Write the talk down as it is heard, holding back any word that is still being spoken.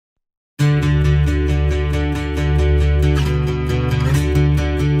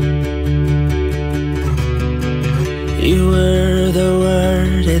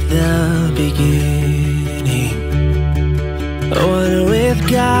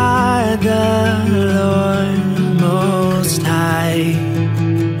the Lord Most High.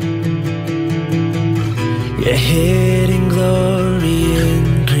 Your hidden glory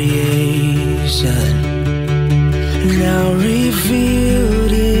in creation, now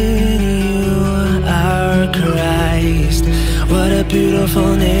revealed in you, our Christ. What a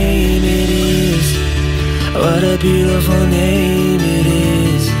beautiful name it is. What a beautiful name it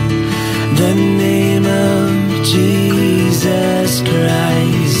is. The name of Jesus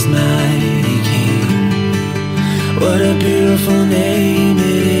Christ, my King. What a beautiful name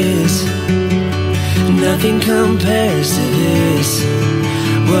it is. Nothing compares to this.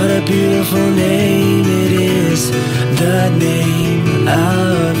 What a beautiful name it is. The name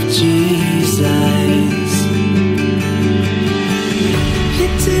of Jesus. You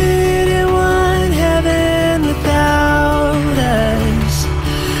didn't want heaven without us,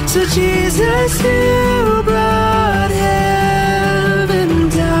 so Jesus, you brought heaven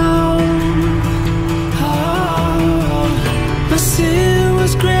down. Oh, my sin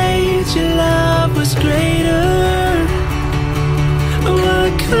was great, your love was greater.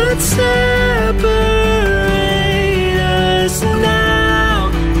 What could separate us now?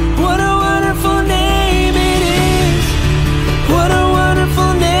 What a wonderful name it is. What a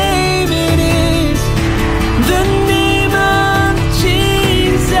wonderful name it is. The name of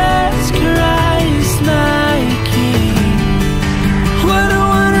Jesus Christ, my King. What a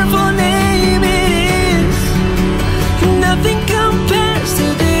wonderful name it is. Nothing compares to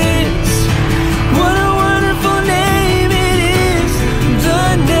this. What a wonderful name it is. The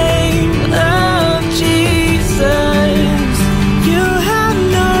name of Jesus. You have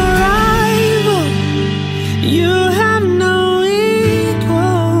no rival. You have no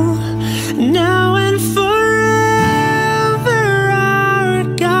equal. Now and forever our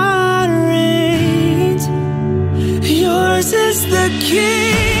God reigns. Yours is the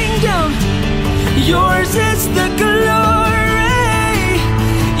kingdom. Yours is the glory.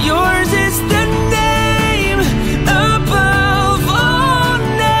 Yours is the name above all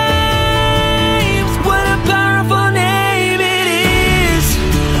names. What a powerful name it is.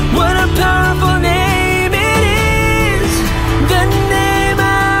 What a powerful name it is. The name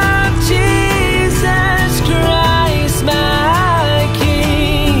of Jesus Christ, my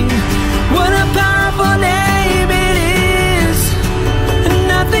King. What a powerful name it is.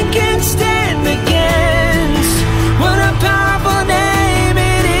 Nothing can stand against. What a powerful name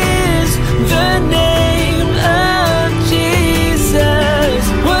it is. The name of Jesus.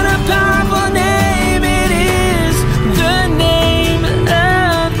 What a powerful name it is. The name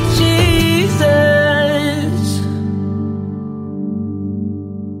of Jesus.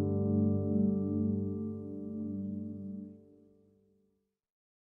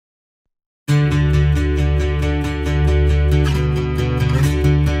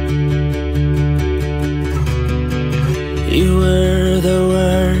 You were the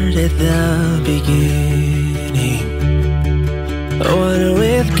Word at the beginning, one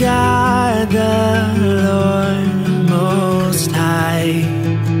with God the Lord Most High.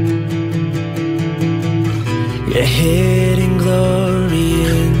 Your hidden glory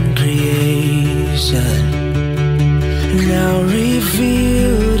in creation, now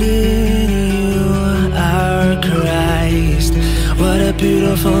revealed in you, our Christ. What a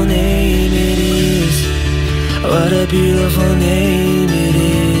beautiful name it is. What a beautiful name it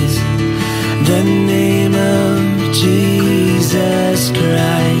is. The name of Jesus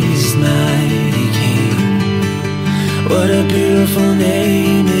Christ, my King. What a beautiful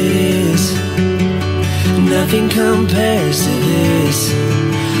name it is. Nothing compares to this.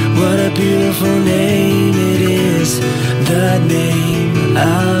 What a beautiful name it is. The name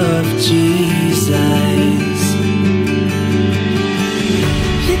of Jesus.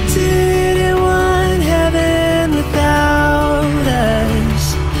 You didn't want heaven without us,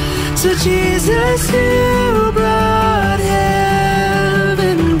 so Jesus, you brought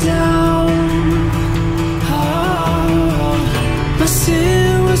heaven down. Oh, my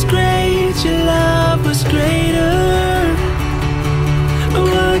sin was great, your love was greater.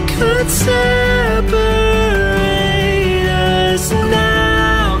 What could separate us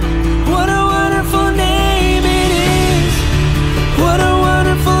now? What a wonderful name it is. What a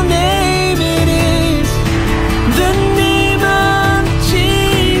wonderful name it is. The name of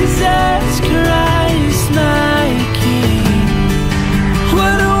Jesus Christ, my King.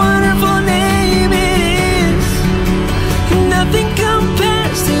 What a wonderful name it is. Nothing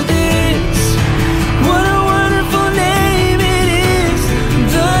compares to this. What a wonderful name it is.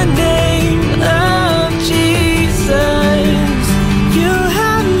 The name of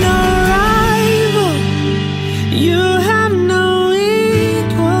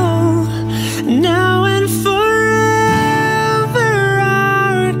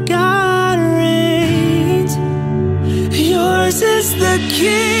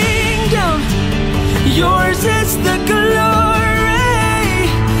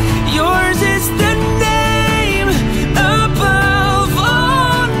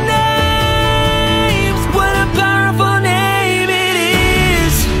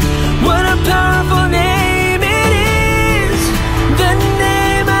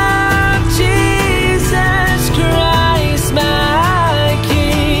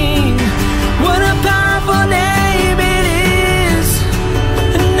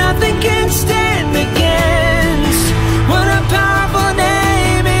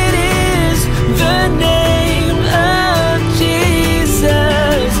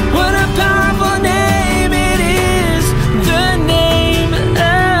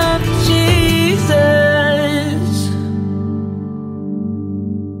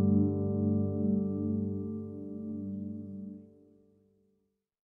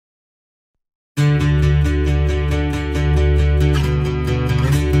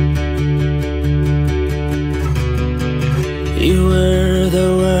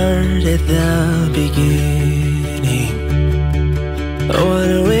at the beginning.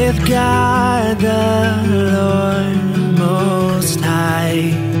 One with God the Lord Most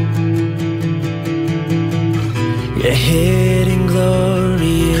High. Your hidden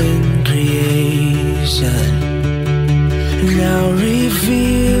glory in creation, now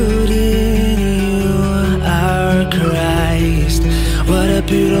revealed in you, our Christ. What a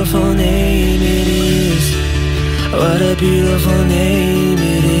beautiful name it is. What a beautiful name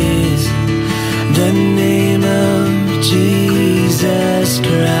it is. The name of Jesus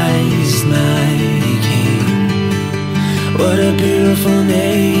Christ, my King. What a beautiful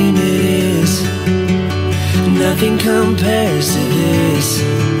name it is. Nothing compares to this.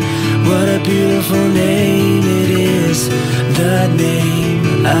 What a beautiful name it is. The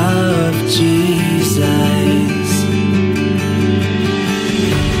name of Jesus.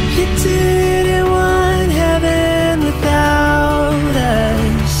 You didn't want heaven without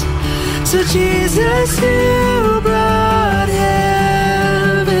us, so Jesus, you brought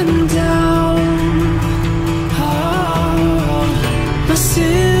heaven down. Oh, my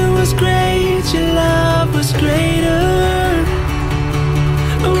sin was great, your love was greater.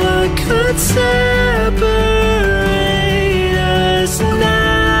 What could separate us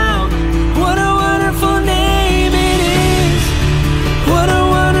now? What a wonderful name it is. What a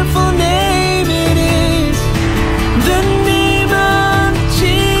wonderful name it is. The name of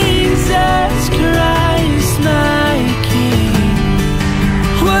Jesus Christ, my King.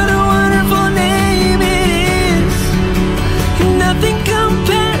 What a wonderful name it is. Nothing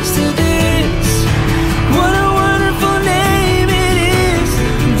compares to this. What a wonderful name it is.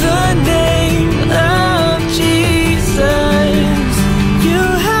 The name of Jesus. You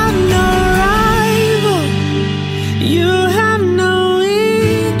have no rival. You have no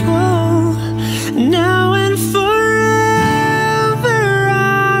equal. Now and forever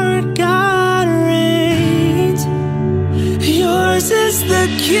our God reigns. Yours is the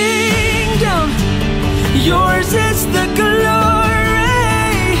kingdom. Yours is the glory.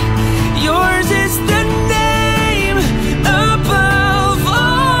 Yours is the name above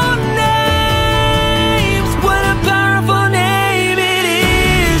all names. What a powerful name it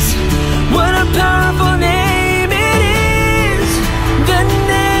is. What a powerful name it is. The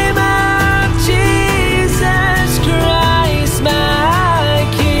name of Jesus Christ, my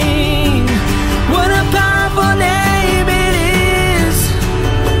King. What a powerful name it is.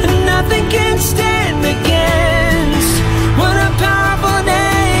 Nothing can stand against. What a powerful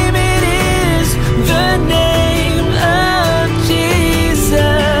name it is. The name of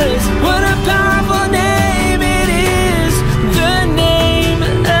Jesus. What a powerful name it is. The name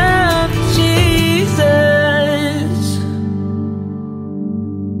of Jesus.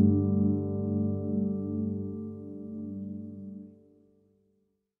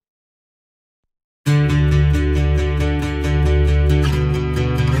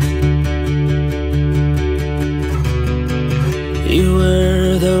 You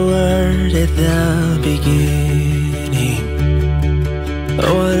were the Word at the beginning.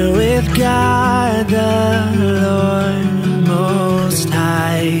 One with God the Lord Most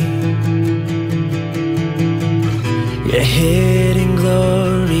High. Your hidden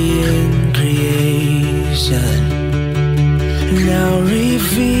glory in creation, now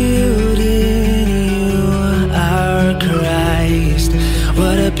revealed in you, our Christ.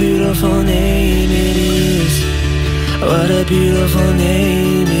 What a beautiful name it is. What a beautiful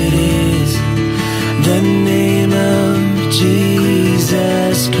name it is. The name of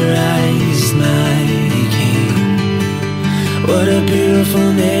Jesus Christ, my King. What a beautiful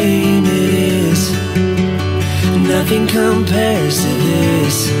name it is. Nothing compares to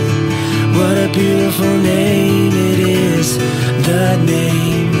this. What a beautiful name it is. The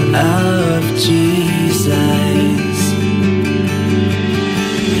name of Jesus.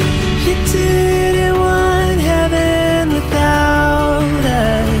 You didn't want heaven without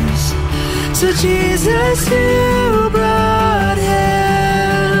us, so Jesus, you brought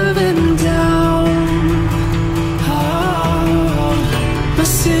heaven down. Oh, my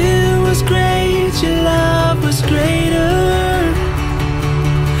sin was great, your love was greater.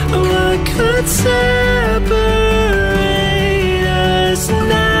 What could separate us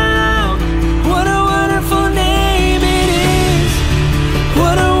now? What a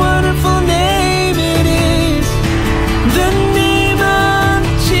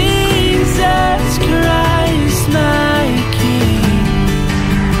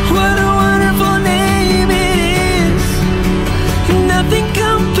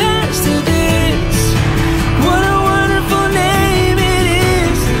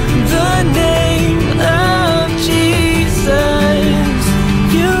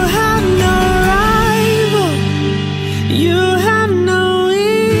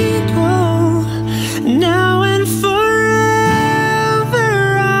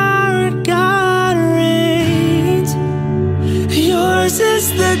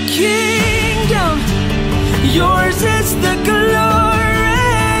the kingdom, yours is the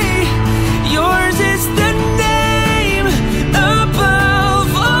glory, yours is the name above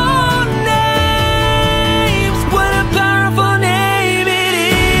all names. What a powerful name it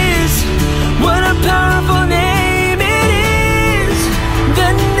is, what a powerful name it is,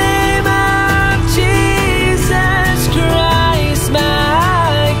 the name of Jesus Christ,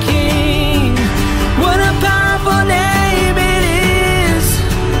 my King. What a powerful name it is,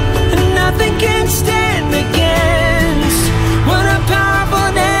 nothing can stand against. What a powerful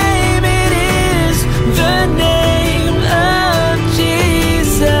name it is, the name of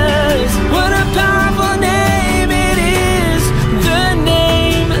Jesus. What a powerful name it is, the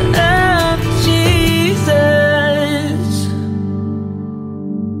name of Jesus.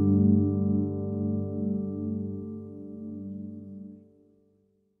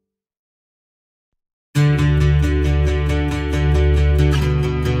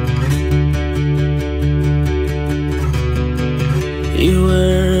 You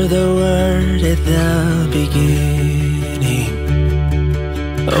were the Word at the beginning,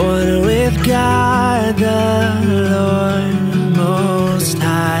 one with God the Lord Most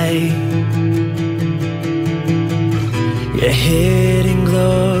High. Your hidden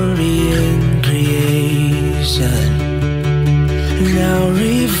glory in creation, now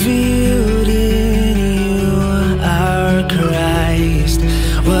revealed in you, our Christ.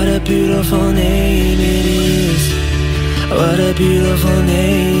 What a beautiful name it is, what a beautiful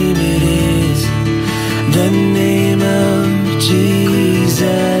name it is, the name of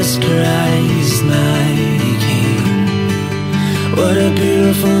Jesus Christ, my King. What a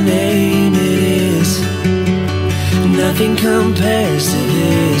beautiful name it is, nothing compares to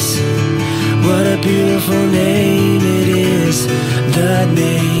this. What a beautiful name it is, the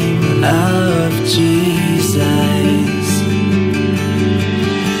name of Jesus.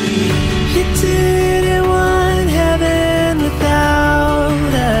 You didn't want heaven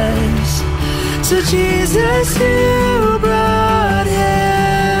without us, so Jesus, you brought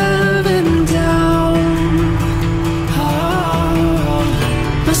heaven down. Oh,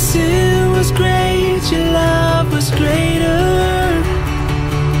 my sin was great, your love was greater.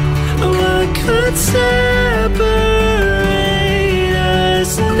 What could separate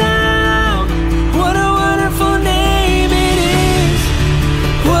us now? What a wonderful name it is,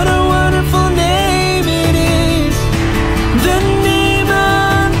 what a wonderful name it is, the name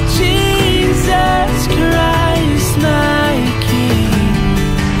of Jesus Christ, my King.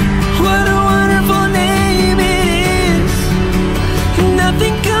 What a wonderful name it is,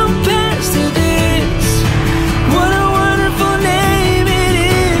 nothing compares to this. What a wonderful name it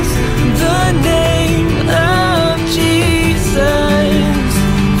is, the name of Jesus.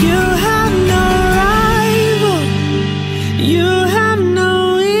 You have no rival, you have no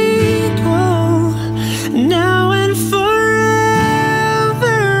equal, now and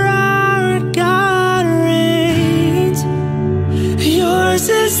forever our God reigns. Yours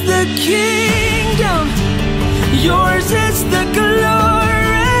is the kingdom, yours is the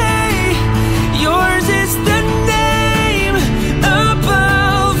glory, yours is the name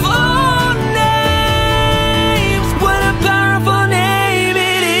above all names. What a powerful name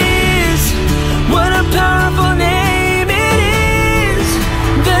it is, what a powerful name it is,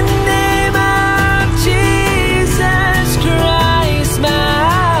 the name of Jesus Christ,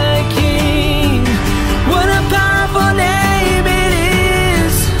 my King. What a powerful name it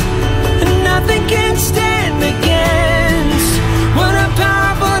is, nothing can stand against. What a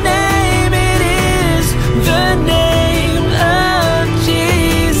powerful name it is, the name of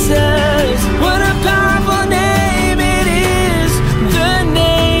Jesus. What a powerful name it is, the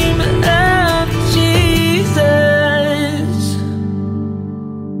name of Jesus.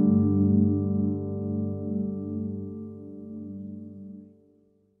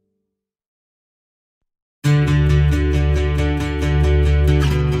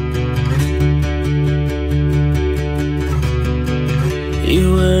 You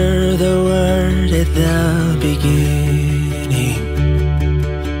were the Word at the beginning,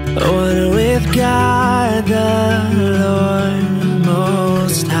 one with God the Lord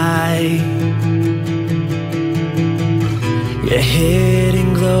Most High. Your hidden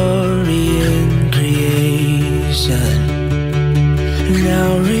glory in creation, now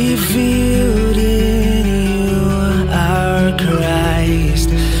revealed in you, our Christ.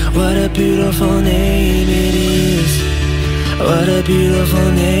 What a beautiful name it is, what a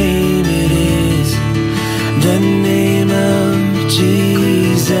beautiful name it is, the name of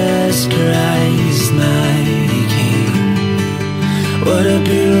Jesus Christ, my King. What a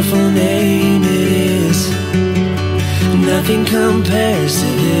beautiful name it is, nothing compares to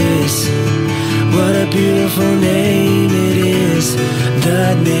beautiful name it is,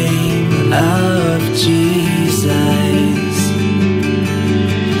 the name of Jesus.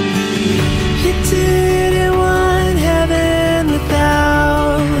 You didn't want heaven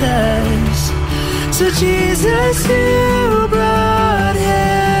without us, so Jesus, you brought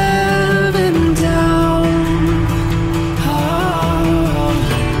heaven down. Oh,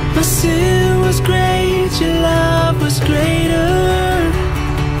 my sin was great, your love was greater.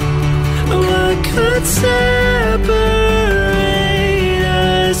 What could separate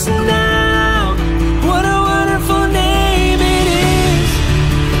us now? What a wonderful name it is.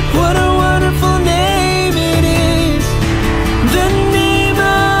 What a wonderful name it is. The name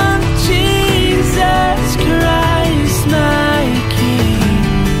of Jesus Christ, my King.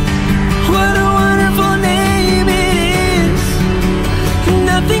 What a wonderful name it is.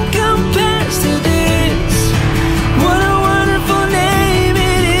 Nothing compares to this. What a wonderful name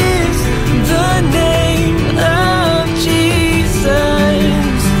it is. The name of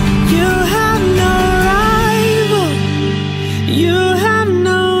Jesus. You have no rival. You have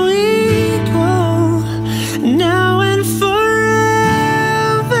no equal. Now and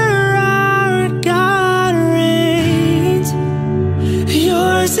forever our God reigns.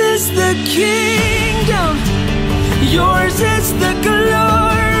 Yours is the kingdom. Yours is the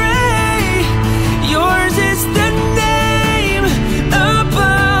glory. Yours is the name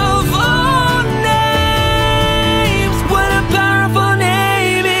above all names. What a powerful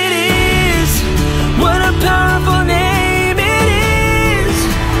name it is. What a powerful name it is.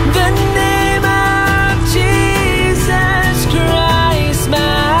 The name of Jesus Christ,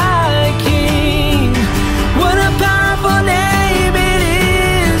 my King. What a powerful name it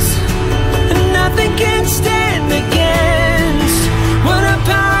is. Nothing can stand against. What a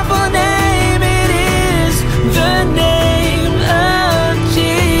powerful name it is. The name of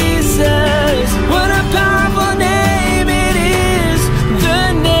Jesus. What a powerful name it is. The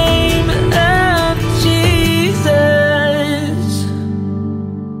name of Jesus.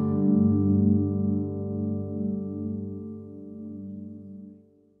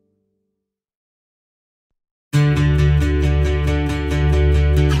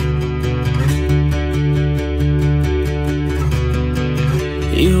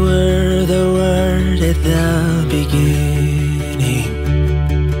 You were the Word at the beginning,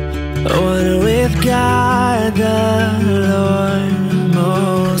 one with God the Lord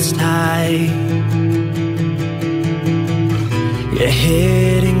Most High. Your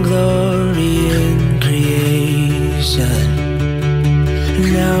hidden glory in creation,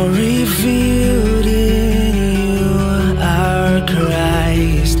 now revealed in you, our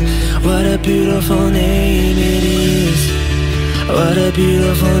Christ. What a beautiful name it is. What a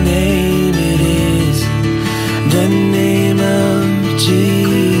beautiful name it is. The name of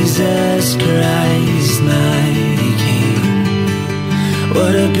Jesus Christ, my King.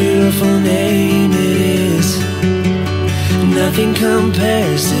 What a beautiful name it is. Nothing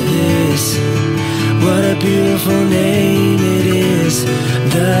compares to this. What a beautiful name it is.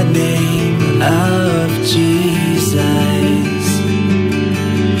 The name of Jesus.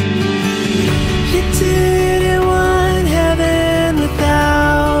 You didn't want heaven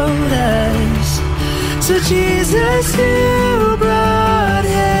without us, so Jesus, you brought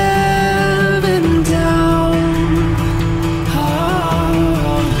heaven down.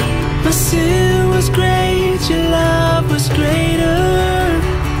 Oh, my sin was great, your love was greater.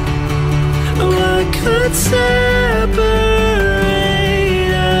 What could separate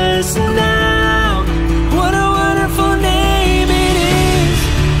us now? What a wonderful name it is.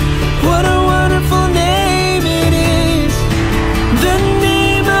 What a wonderful name it is. The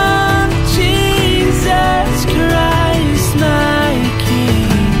name of Jesus Christ, my King.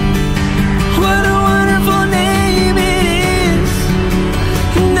 What a wonderful name it is.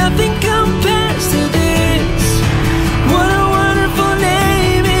 Nothing compares to this. What a wonderful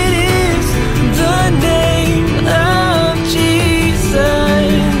name it is. The name of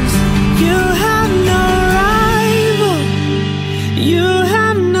Jesus. You have no rival. You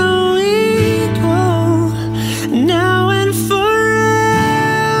have no equal. Now and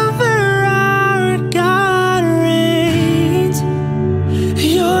forever our God reigns.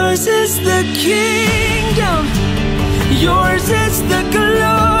 Yours is the kingdom. Yours is the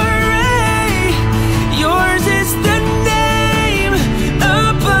glory. Yours is the name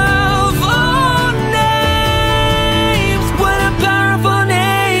above all names. What a powerful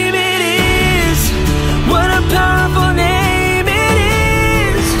name it is. What a powerful name it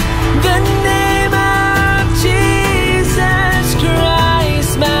is. The name of Jesus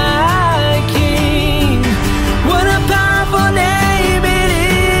Christ, my King. What a powerful name it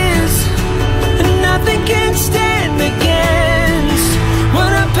is.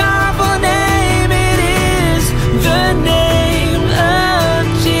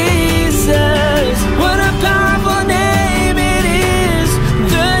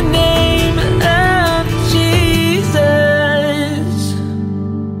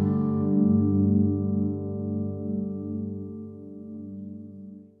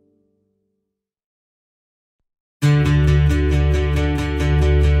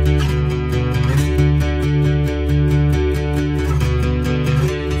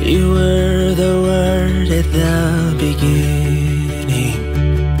 Word at the beginning,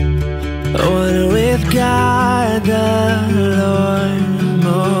 one with God the Lord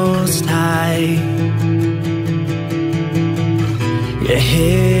Most High. Your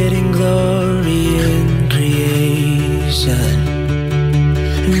hidden glory in creation,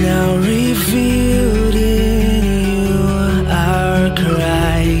 now revealed in you, our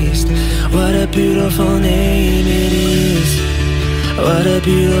Christ. What a beautiful name it is. What a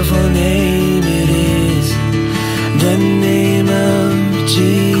beautiful name it is. The name of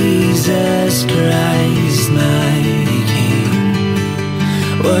Jesus Christ, my King.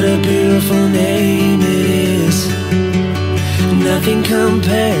 What a beautiful name it is. Nothing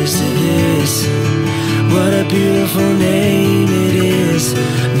compares to this. What a beautiful name it is.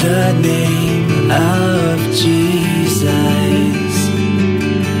 The name of Jesus.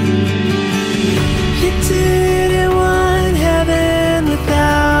 You didn't want heaven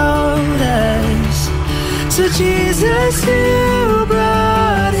without us, so Jesus, you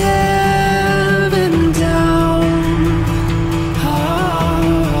brought heaven down.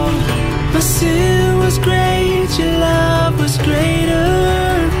 Oh, my sin was great, your love was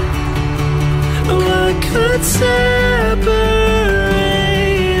greater. What could separate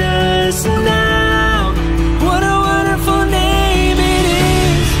us now? What a wonderful name it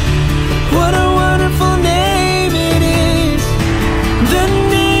is. What a wonderful name it is. The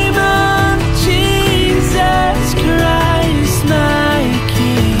name of Jesus Christ, my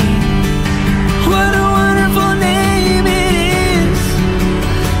King. What a wonderful name it is.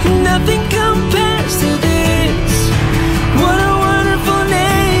 Nothing compares to this. What a wonderful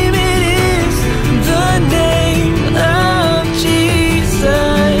name it is. The name of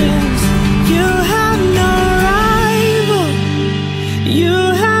Jesus. You have no rival. You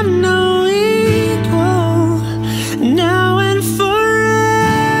have no equal. Now and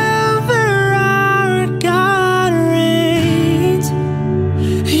forever our God reigns.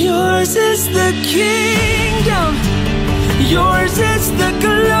 Yours is the kingdom. Yours is the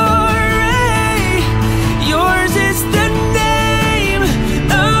glory. Yours is the name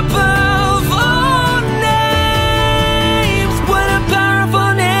above all names. What a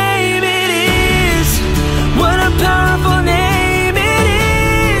powerful name it is. What a powerful name it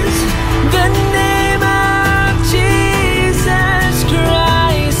is. The name of Jesus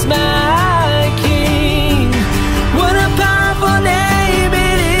Christ, my King. What a powerful name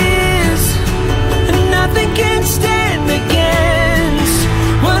it is. Nothing can stand against.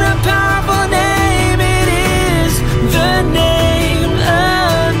 What a powerful name it is. The name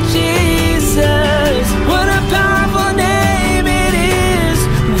of Jesus. What a powerful name it is.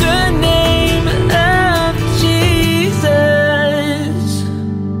 The name of Jesus.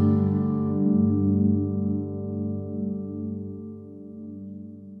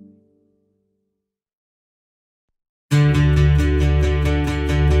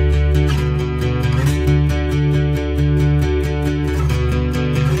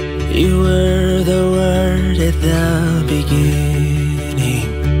 You were the Word at the beginning,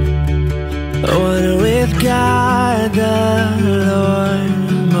 one with God the Lord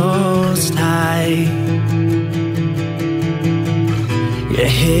Most High.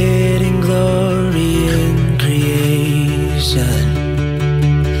 Your hidden glory in creation,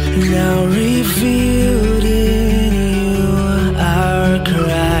 now revealed in you, our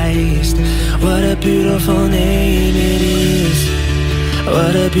Christ. What a beautiful name it is.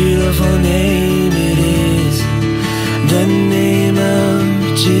 What a beautiful name it is. The name of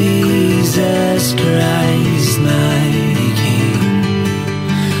Jesus Christ, my King.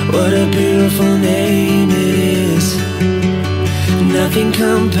 What a beautiful name it is. Nothing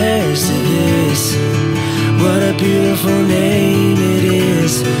compares to this. What a beautiful name it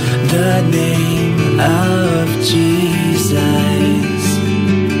is. The name of Jesus.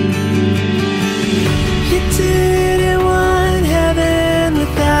 You didn't want heaven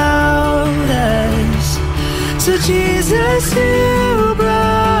without us, so Jesus, you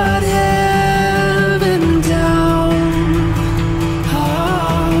brought heaven down.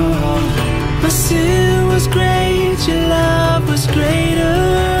 Oh, my sin was great, your love was greater.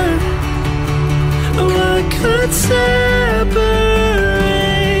 What could separate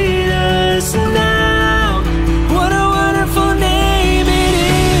us now? What a wonderful name it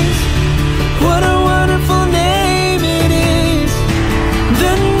is. What a wonderful name it is.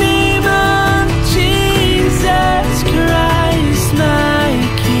 The name of Jesus Christ, my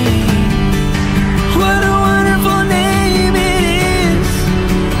King. What a wonderful name it is.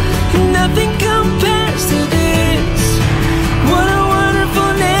 Nothing compares to this. What a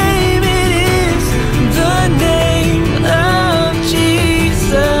wonderful name it is. The name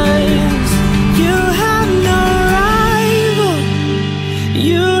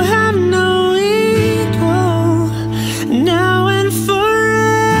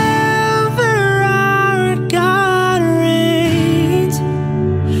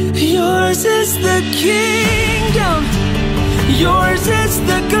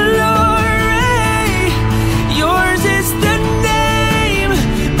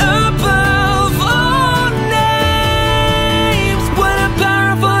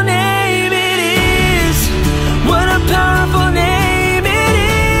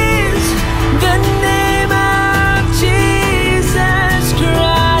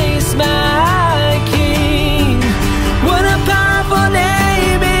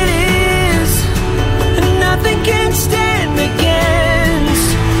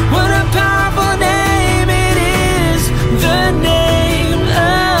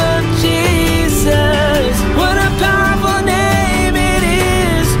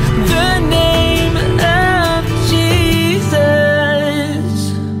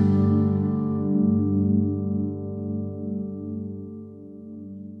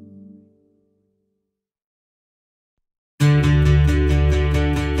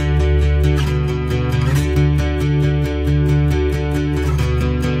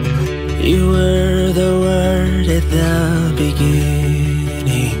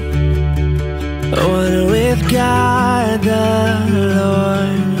God, the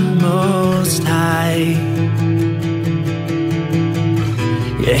Lord Most High.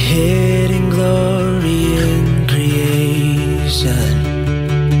 Your hidden glory in creation,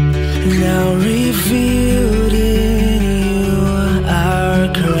 now revealed in you, our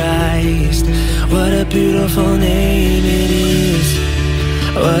Christ. What a beautiful name it is.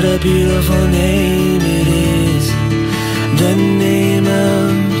 What a beautiful name it is. The name of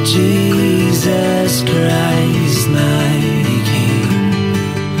Jesus Christ, my King.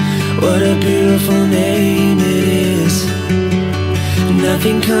 What a beautiful name it is.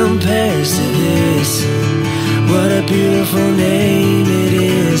 Nothing compares to this. What a beautiful name it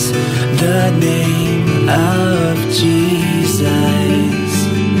is. The name of Jesus.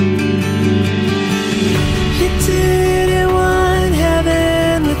 You didn't want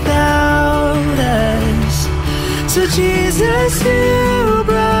heaven without us, so Jesus, you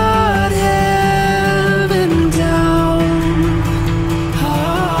brought heaven down.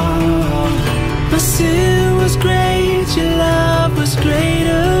 Oh, my sin was great, your love was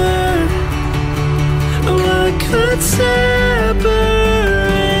greater. What could separate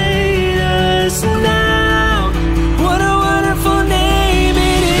us now? What a wonderful name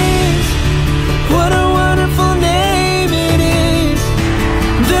it is. What a wonderful name it is.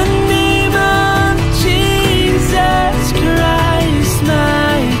 The name of Jesus Christ,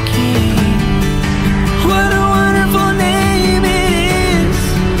 my King. What a wonderful name it is.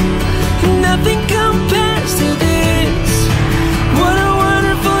 Nothing compares to this. What a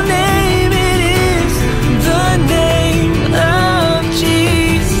wonderful name it is. The name of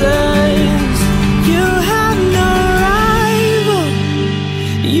Jesus. You have no rival.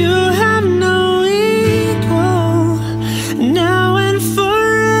 You have no equal. Now and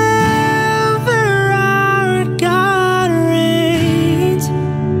forever our God reigns.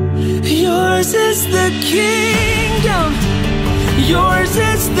 Yours is the kingdom. Yours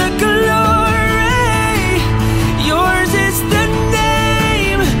is the glory. Yours is the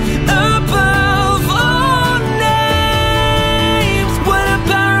name above all names. What a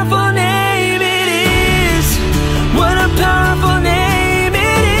powerful name it is. What a powerful name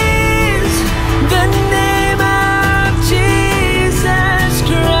it is. The name of Jesus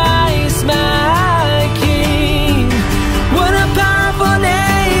Christ, my King. What a powerful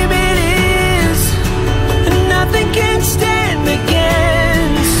name it is. Nothing can stand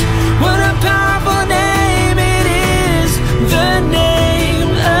against. What a powerful name it is. The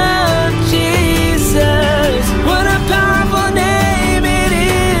name of Jesus. What a powerful name it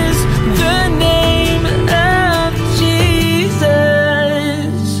is. The name of Jesus.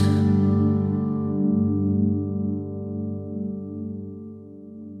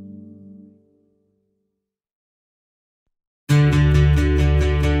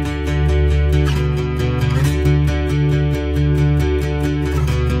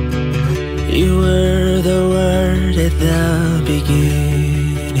 You were the Word at the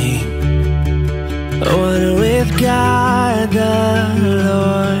beginning, one with God, the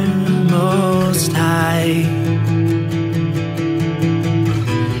Lord Most High.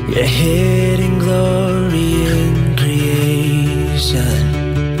 Your hidden glory in creation,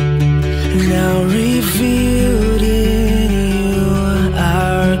 now revealed in you,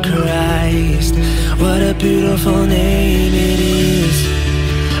 our Christ. What a beautiful name it is.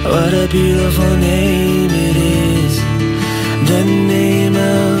 What a beautiful name it is. The name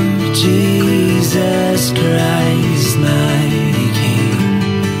of Jesus Christ, my King.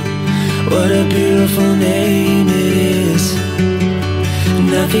 What a beautiful name it is.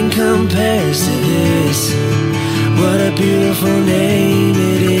 Nothing compares to this. What a beautiful name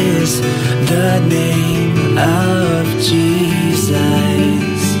it is. The name of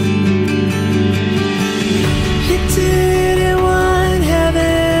Jesus. You didn't want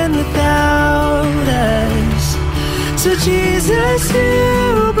heaven without us, so Jesus,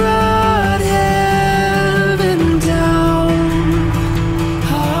 you brought heaven down.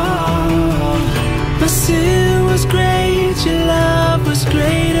 Oh, my sin was great, your love was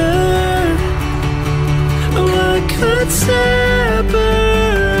greater. What could separate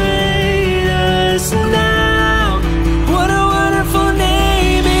us now? What a wonderful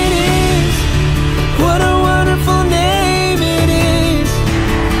name it is. What a wonderful name it is.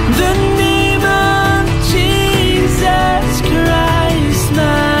 The name of Jesus Christ,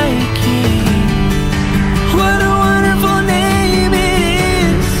 my King. What a wonderful name it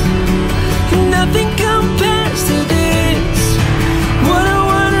is. Nothing compares to this. What a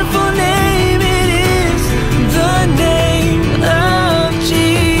wonderful name it is. The name of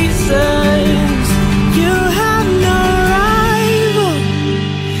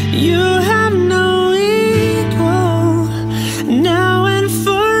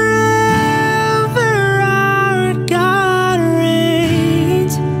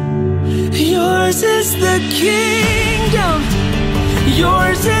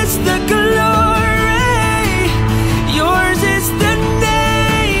is the glory, yours is the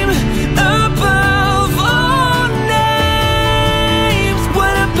name above all names.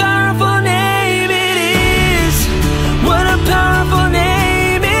 What a powerful name it is. What a powerful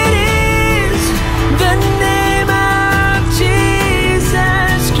name it is. The name of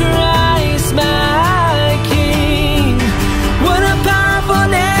Jesus Christ, my King. What a powerful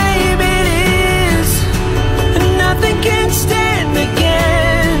name it is. Nothing can stand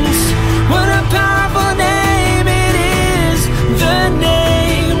against. What a powerful name it is. The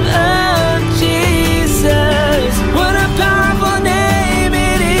name of Jesus. What a powerful name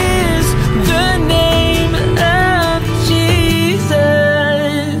it is. The name of Jesus.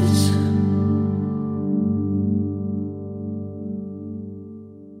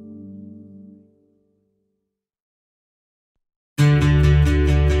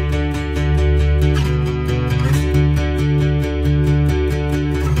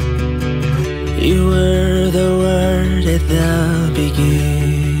 You were the Word at the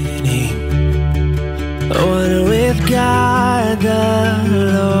beginning, one with God the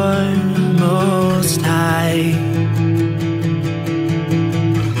Lord Most High.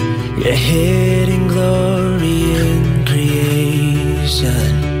 Your hidden glory in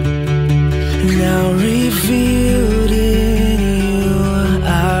creation, now revealed in you,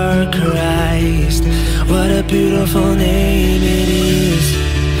 our Christ. What a beautiful name it is.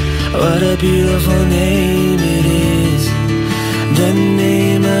 What a beautiful name it is. The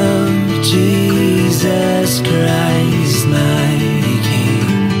name of Jesus Christ, my King.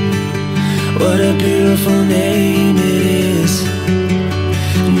 What a beautiful name it is.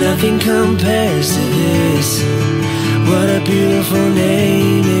 Nothing compares to this. What a beautiful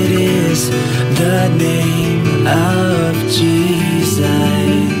name it is. The name of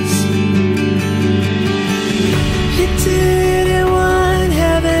Jesus. You didn't want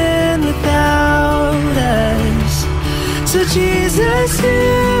heaven without us, so Jesus,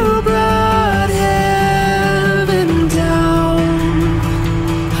 you brought heaven down.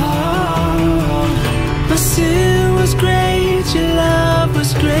 Oh, my sin was great, your love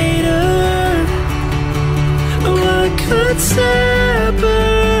was greater. What could separate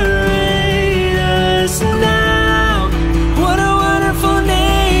us now? What a wonderful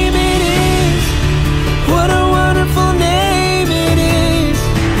name it is. What a wonderful name it is.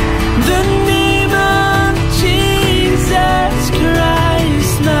 The name of Jesus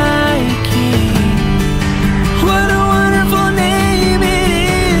Christ, my King. What a wonderful name it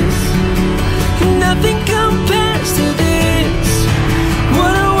is. Nothing compares to this.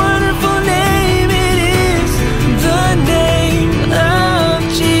 What a wonderful name it is. The name of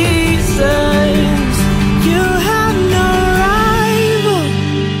Jesus. You have no rival.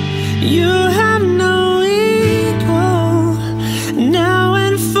 You have no equal. Now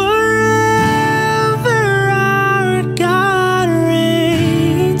and forever our God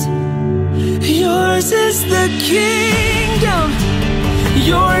reigns. Yours is the kingdom.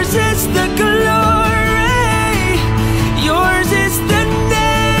 Yours is the glory. Yours is the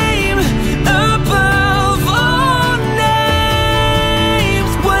name above all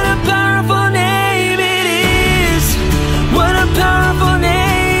names. What a powerful name it is. What a powerful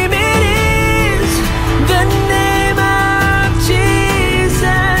name it is. The name of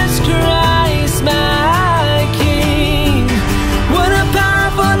Jesus Christ, my King. What a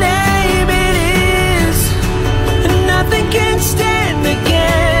powerful name it is. Nothing can stand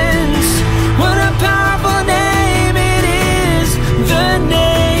against. What a powerful name it is. The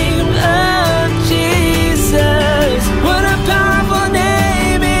name of Jesus. What a powerful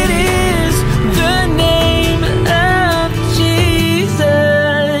name it is. The name of Jesus.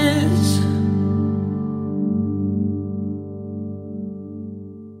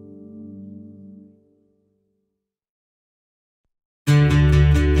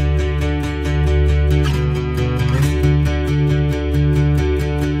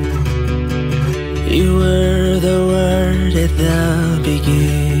 You were the Word at the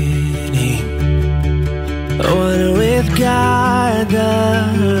beginning, one with God the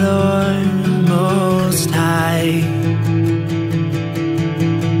Lord Most High.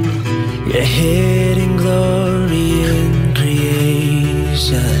 Your hidden glory in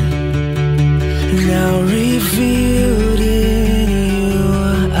creation, now revealed in you,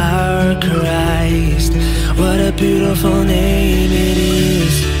 our Christ. What a beautiful name it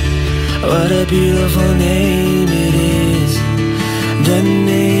is. What a beautiful name it is. The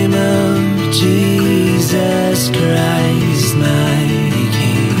name of Jesus Christ, my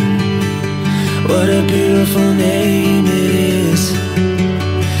King. What a beautiful name it is.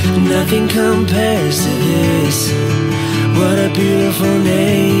 Nothing compares to this. What a beautiful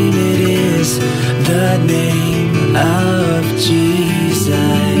name it is, the name of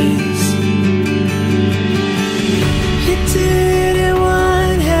Jesus. You didn't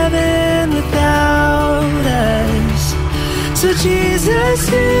want heaven without us, so Jesus,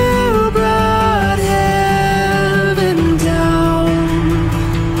 you brought heaven down.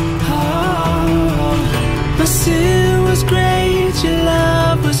 Oh, my sin was great, your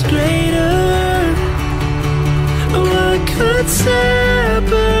love was greater. What could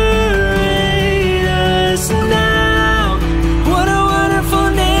separate us now? What a wonderful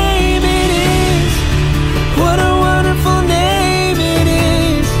name it is. What a wonderful name it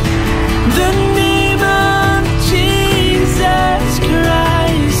is. The name of Jesus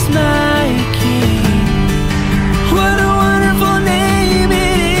Christ, my King. What a wonderful name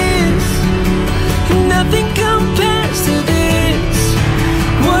it is. Nothing compares to this.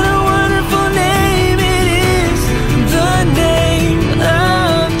 What a wonderful name it is. The name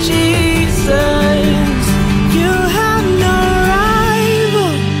of Jesus. You have no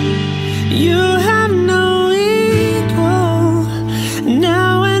rival. You have no equal.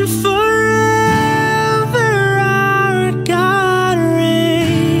 Now and forever our God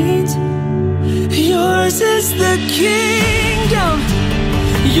reigns. Yours is the kingdom.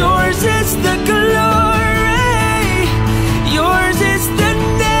 Yours is the glory. Yours is the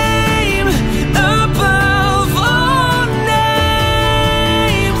name above all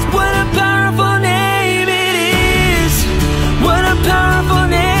names. What a powerful name it is. What a powerful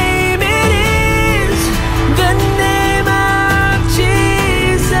name it is. The name of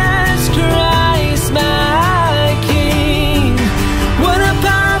Jesus Christ, my King. What a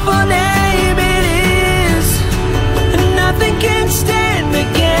powerful name it is. Nothing can stand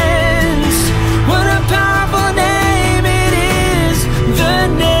against. What a powerful name it is. The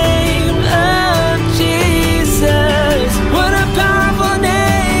name of Jesus. What a powerful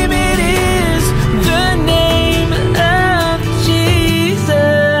name it is. The name of Jesus.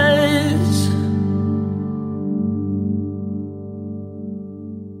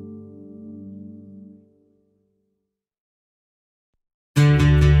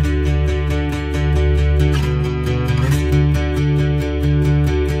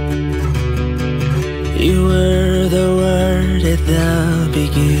 You were the Word at the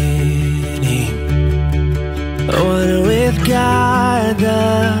beginning, one with God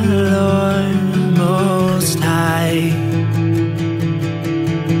the Lord Most High.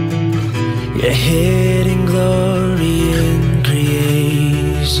 Your hidden glory in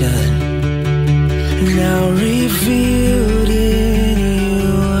creation, now revealed in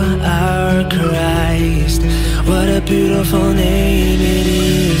you, our Christ. What a beautiful name it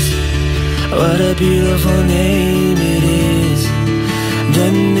is. What a beautiful name it is. The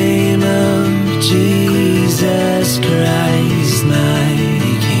name of Jesus Christ, my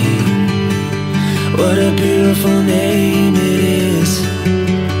King. What a beautiful name it is.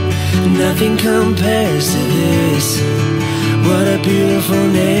 Nothing compares to this. What a beautiful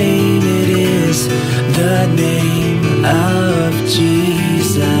name it is. The name of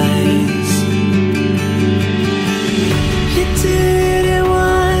Jesus. You didn't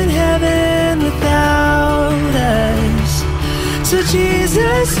want heaven without us, so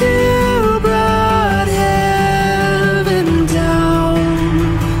Jesus, you brought heaven down.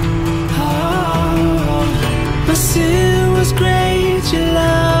 Oh, my sin was great, your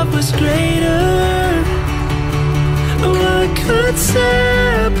love was greater. What could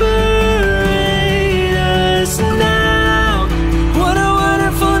separate us now? What a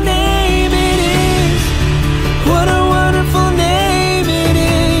wonderful name it is. What a wonderful name it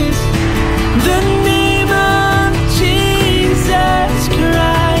is. The name of Jesus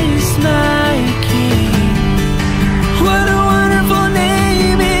Christ, my King. What a wonderful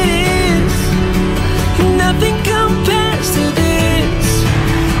name it is. Nothing compares to this.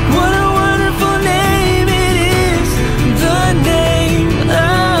 What a wonderful name it is. The name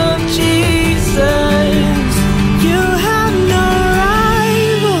of Jesus. You have no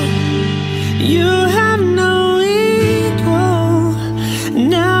rival. You have no equal.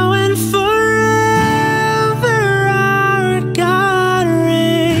 Now and forever our God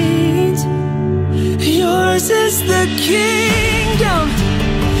reigns. Yours is the kingdom.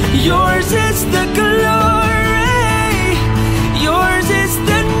 Yours is the glory. Yours is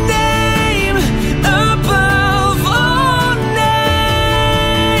the name above all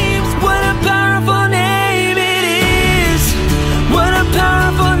names. What a powerful name it is. What a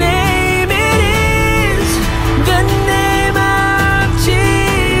powerful name it is. The name of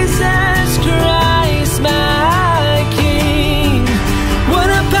Jesus Christ, my King. What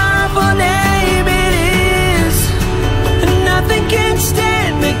a powerful name it is.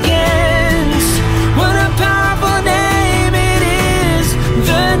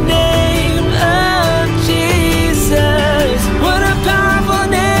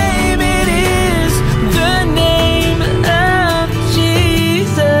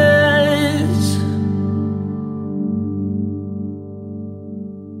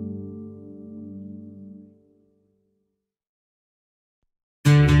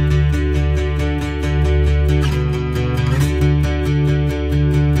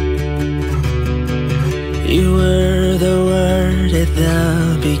 You were the Word at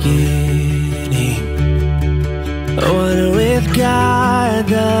the beginning, one with God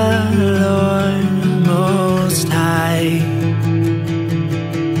the Lord Most High.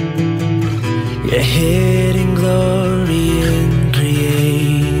 Your hidden glory in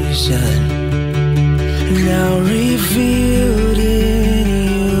creation, now revealed in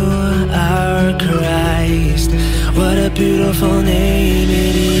you, our Christ. What a beautiful name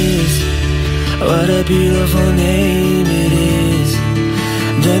it is. What a beautiful name it is.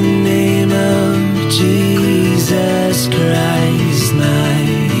 The name of Jesus Christ, my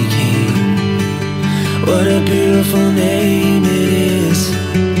King. What a beautiful name it is.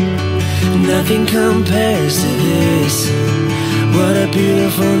 Nothing compares to this. What a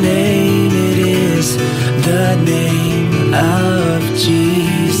beautiful name it is. The name of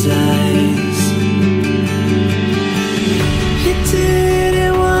Jesus. You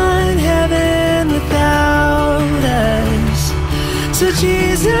didn't want heaven without us, so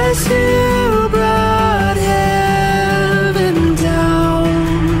Jesus, you brought heaven down.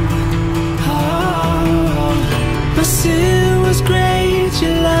 Oh, my sin was great,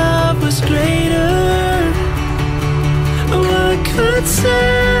 your love was greater. What could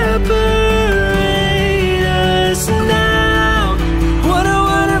separate us now? What a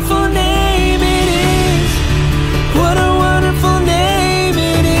wonderful name it is. What a wonderful name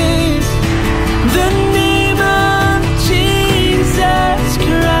it is. The name of Jesus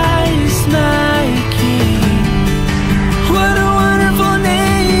Christ, my King. What a wonderful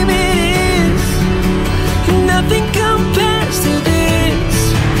name it is. Nothing compares to this.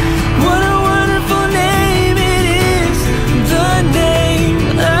 What a wonderful name it is. The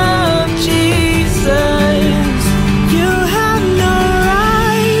name of Jesus. You have no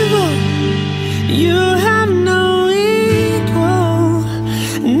rival. You have no equal.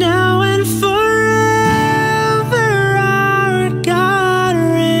 Now and forever our God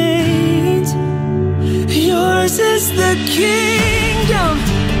reigns. Yours is the kingdom.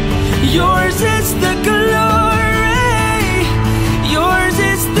 Yours is the glory. Yours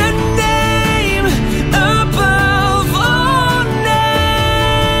is the name above all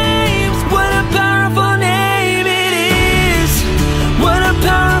names. What a powerful name it is. What a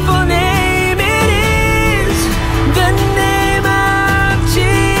powerful name it is. The name of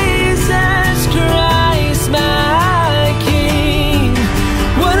Jesus Christ, my King.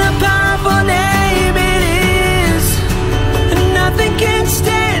 What a powerful name it is. Nothing can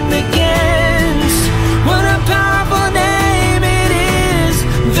stand against. What a powerful name it is.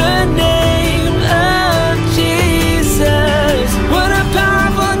 The name of Jesus. What a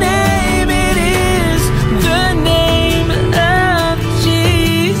powerful name it is. The name of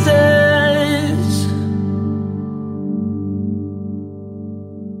Jesus.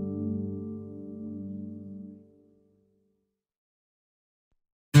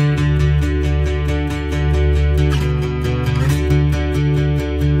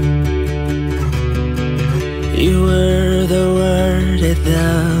 You were the Word at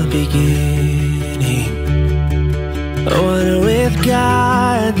the beginning, one with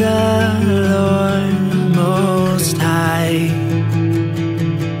God the Lord Most High.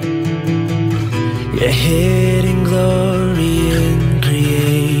 Your hidden glory in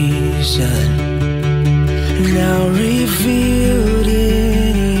creation, now revealed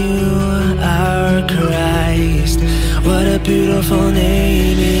in you, our Christ. What a beautiful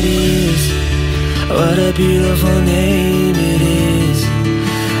name it is. What a beautiful name it is.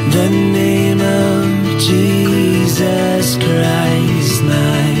 The name of Jesus Christ,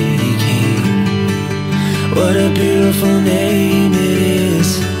 my King. What a beautiful name it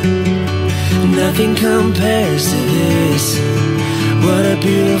is. Nothing compares to this. What a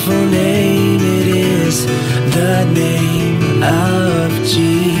beautiful name it is. The name of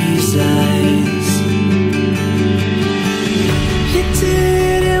Jesus. You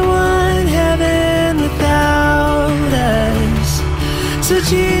didn't want heaven without us, so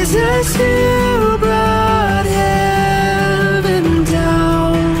Jesus, you brought heaven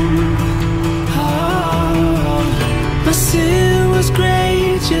down. Oh, my sin was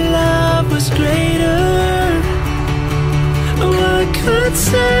great, your love was greater. What could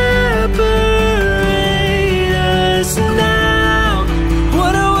separate us now?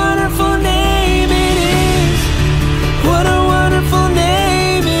 What a wonderful name it is. What a wonderful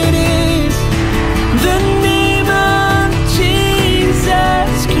name it is. The name of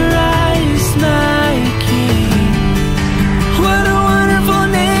Jesus Christ, my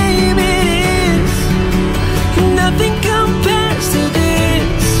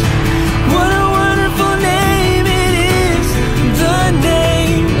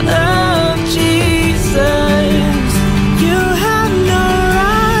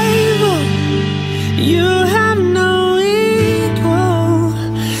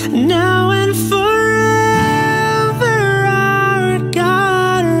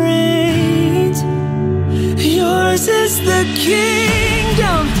the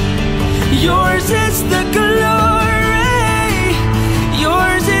kingdom, yours is the glory,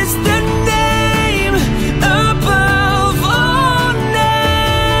 yours is the name above all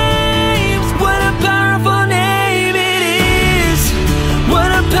names. What a powerful name it is,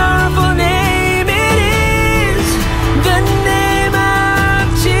 what a powerful name it is, the name of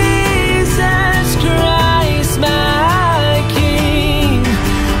Jesus Christ, my King.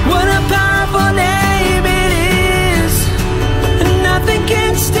 What a powerful name it is, nothing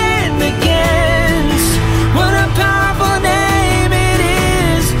can stand against. What a powerful name it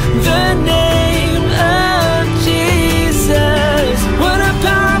is, the name of Jesus. What a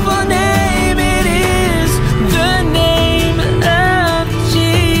powerful name it is, the name of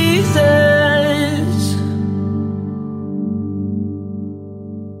Jesus.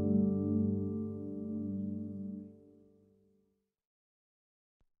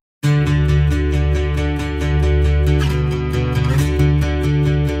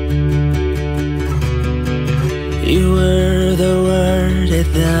 You were the Word at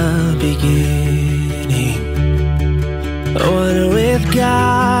the beginning, one with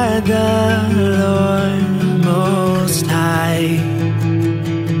God the Lord Most High.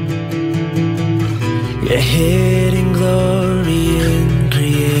 Your hidden glory in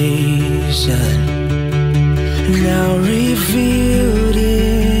creation, now revealed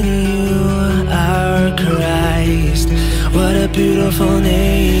in you, our Christ. What a beautiful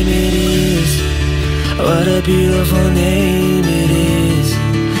name it is, what a beautiful name it is,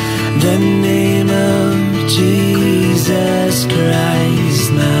 the name of Jesus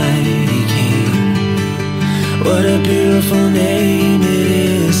Christ, my King. What a beautiful name it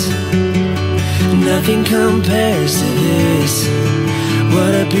is, nothing compares to this.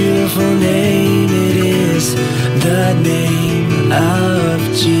 What a beautiful name it is, the name of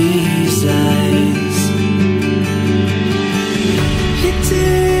Jesus. You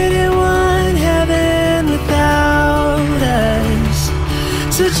didn't want heaven without us,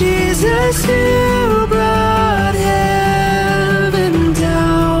 so Jesus, you brought heaven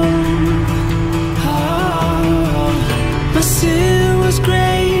down. Oh, my sin was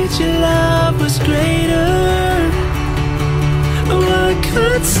great, your love was greater. What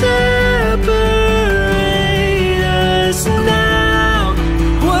could separate us now?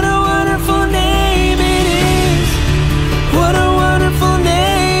 What a wonderful name it is, what a wonderful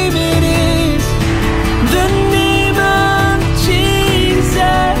name it is, the name of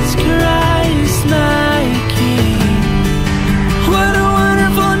Jesus Christ, my King. What a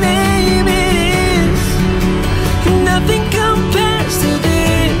wonderful name it is, nothing compares to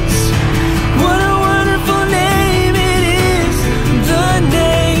this. What a wonderful name it is, the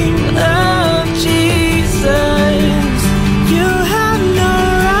name of Jesus. You have no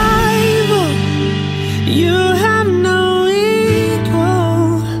rival, you have no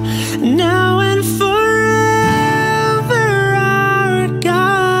equal, now and forever our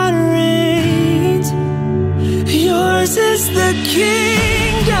God reigns. Yours is the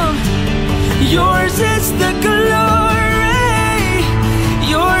kingdom, yours is the glory,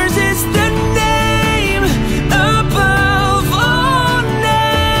 yours is the name above all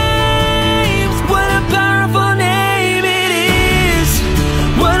names. What a powerful name it is,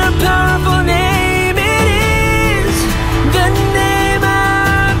 what a powerful name it is, the name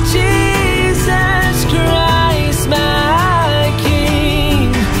of Jesus Christ, my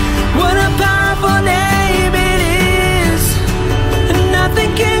King. What a powerful name it is,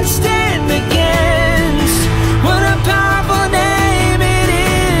 nothing can stand against. What a powerful name it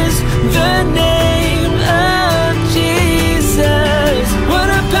is, the name of Jesus. What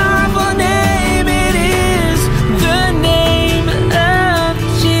a powerful name it is, the name of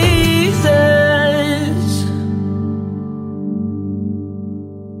Jesus.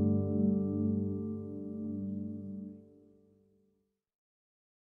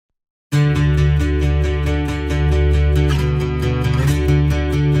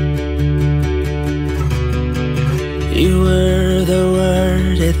 You were the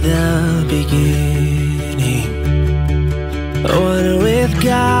Word at the beginning, one with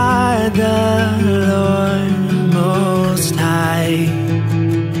God the Lord Most High.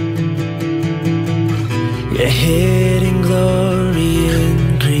 Your hidden glory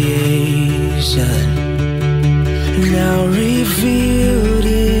in creation, now revealed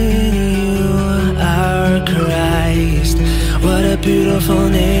in you, our Christ. What a beautiful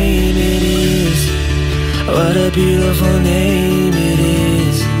name it is, what a beautiful name it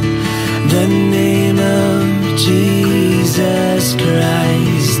is, the name of Jesus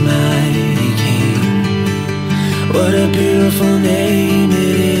Christ, my King. What a beautiful name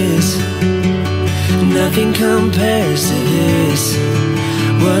it is, Nothing compares to this.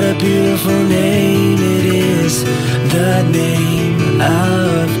 What a beautiful name it is, the name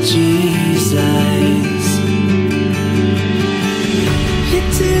of Jesus. You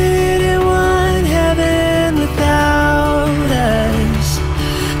didn't want heaven without us,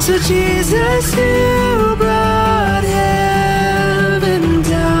 so Jesus, you brought heaven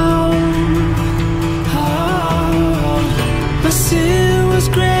down. Oh, my sin was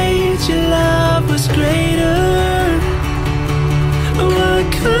great, your love was greater.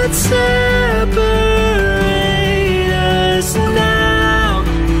 What could separate us now?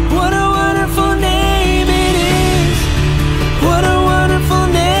 What a wonderful name it is. What a wonderful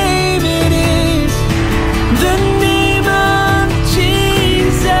name it is. The name of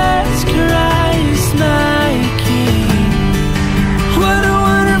Jesus Christ, my King. What a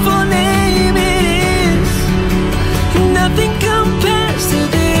wonderful name it is. Nothing compares to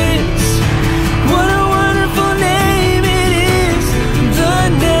this. What a wonderful name it is. The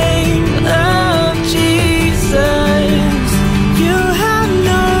name of Jesus. You have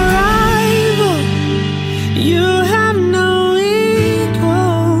no rival. You have no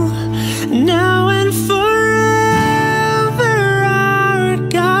equal. Now and forever our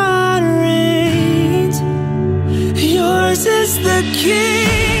God reigns. Yours is the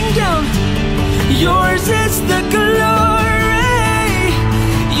kingdom. Yours is the glory.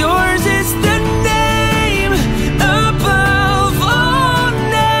 Yours is the name above all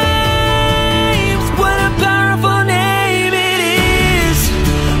names. What a powerful name it is.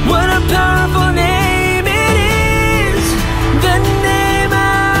 What a powerful name it is. The name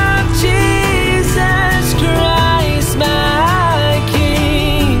of Jesus Christ, my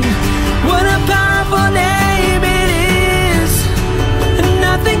King. What a powerful name it is.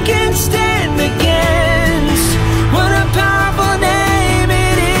 Nothing can stand against. What a powerful name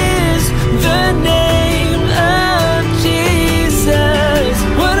it is. The name of Jesus.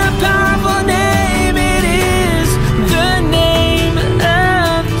 What a powerful name it is. The name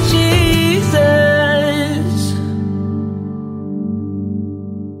of Jesus.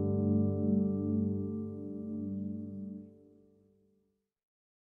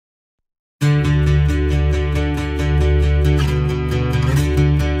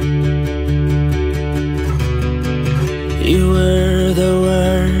 You were the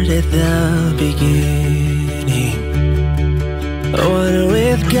Word at the beginning, one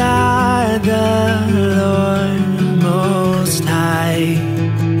with God the Lord Most High.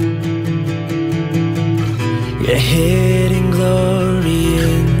 Your hidden glory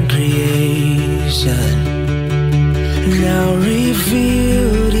in creation, now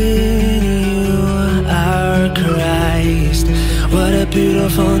revealed in you, our Christ. What a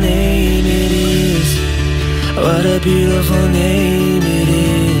beautiful name it is. What a beautiful name it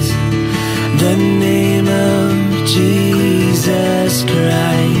is. The name of Jesus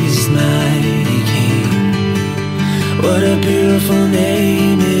Christ, my King. What a beautiful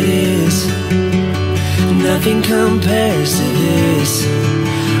name it is. Nothing compares to this.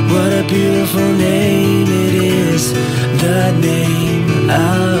 What a beautiful name it is. The name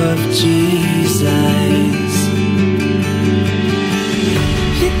of Jesus.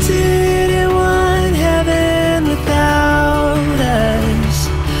 You didn't want heaven without us,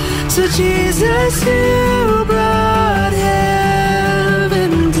 so Jesus, you brought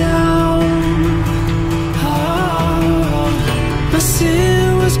heaven down. Oh, my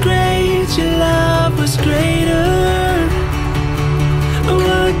sin was great, your love was greater.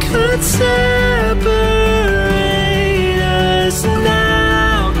 What could separate us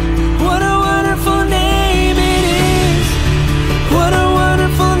now? What a wonderful name it is. What a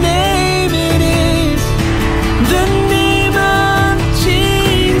wonderful name it is. The name of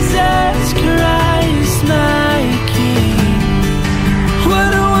Jesus Christ, my King.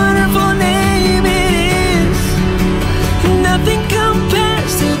 What a wonderful name it is. Nothing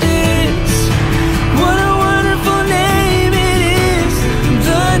compares to this. What a wonderful name it is.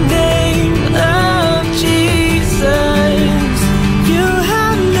 The name of Jesus. You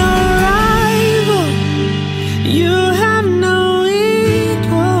have no rival. You have no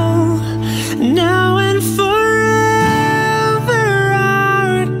equal. Now and forever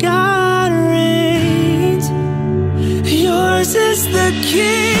our God reigns. Yours is the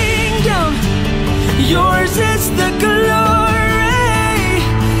kingdom.